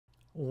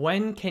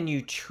When can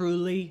you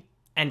truly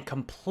and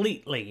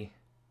completely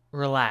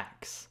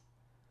relax?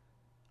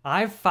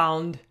 I've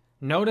found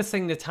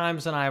noticing the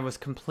times when I was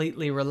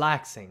completely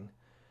relaxing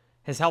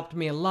has helped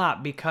me a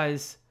lot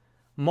because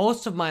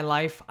most of my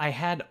life I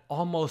had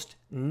almost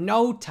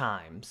no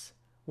times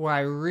where I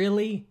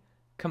really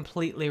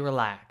completely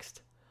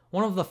relaxed.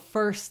 One of the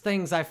first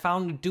things I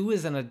found to do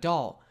as an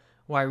adult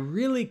where I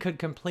really could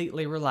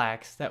completely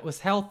relax that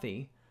was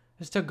healthy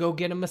is to go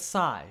get a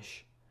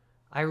massage.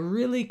 I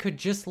really could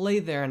just lay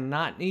there and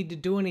not need to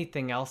do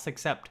anything else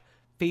except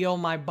feel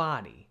my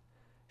body,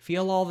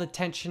 feel all the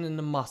tension in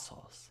the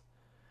muscles.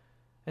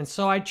 And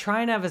so I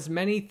try and have as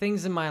many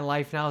things in my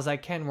life now as I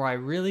can where I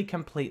really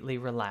completely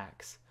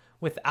relax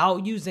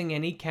without using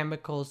any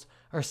chemicals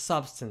or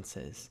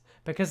substances,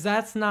 because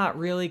that's not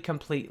really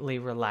completely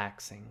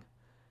relaxing.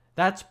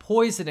 That's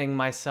poisoning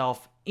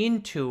myself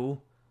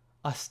into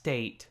a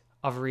state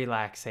of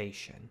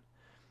relaxation.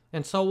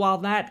 And so while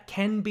that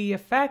can be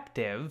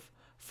effective,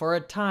 for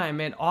a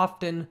time, it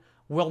often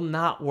will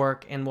not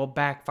work and will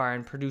backfire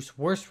and produce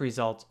worse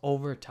results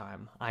over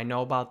time. I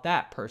know about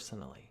that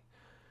personally.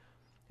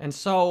 And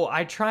so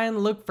I try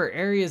and look for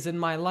areas in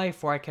my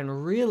life where I can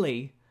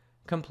really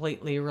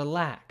completely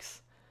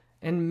relax.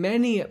 And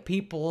many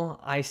people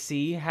I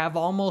see have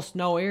almost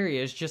no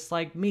areas, just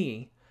like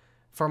me,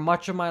 for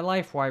much of my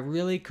life where I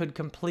really could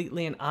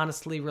completely and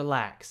honestly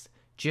relax.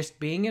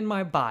 Just being in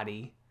my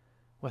body,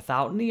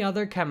 without any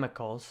other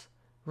chemicals,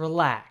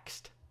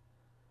 relaxed.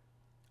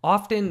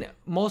 Often,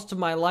 most of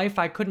my life,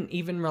 I couldn't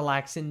even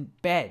relax in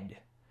bed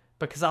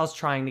because I was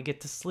trying to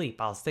get to sleep.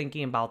 I was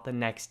thinking about the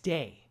next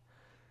day.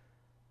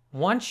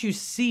 Once you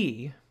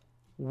see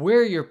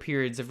where your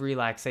periods of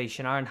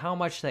relaxation are and how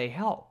much they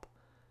help,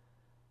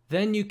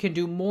 then you can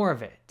do more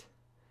of it.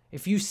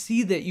 If you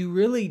see that you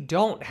really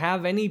don't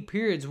have any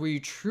periods where you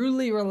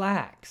truly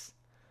relax,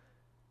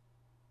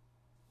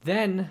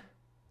 then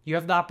you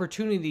have the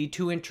opportunity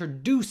to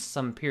introduce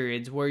some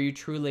periods where you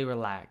truly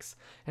relax.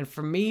 And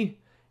for me,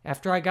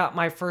 after I got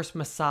my first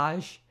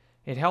massage,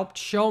 it helped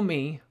show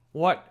me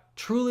what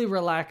truly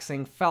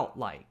relaxing felt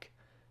like.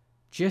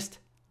 Just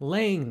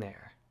laying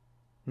there,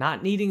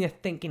 not needing to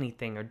think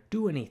anything or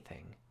do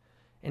anything.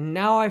 And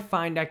now I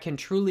find I can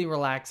truly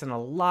relax in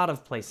a lot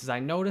of places. I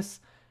notice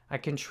I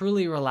can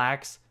truly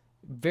relax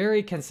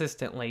very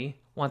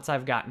consistently once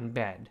I've gotten in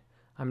bed.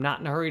 I'm not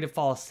in a hurry to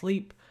fall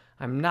asleep.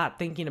 I'm not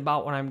thinking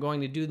about what I'm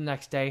going to do the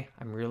next day.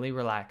 I'm really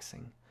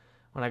relaxing.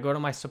 When I go to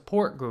my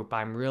support group,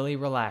 I'm really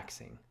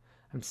relaxing.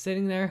 I'm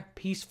sitting there,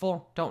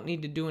 peaceful, don't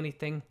need to do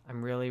anything.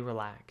 I'm really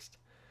relaxed.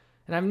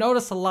 And I've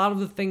noticed a lot of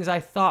the things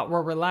I thought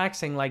were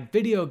relaxing, like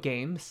video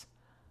games,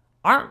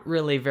 aren't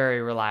really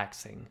very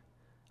relaxing.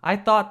 I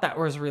thought that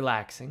was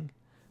relaxing,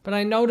 but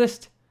I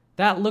noticed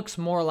that looks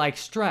more like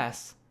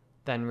stress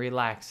than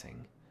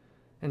relaxing.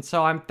 And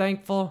so I'm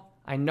thankful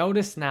I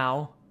notice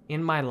now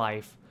in my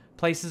life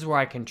places where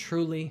I can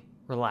truly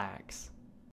relax.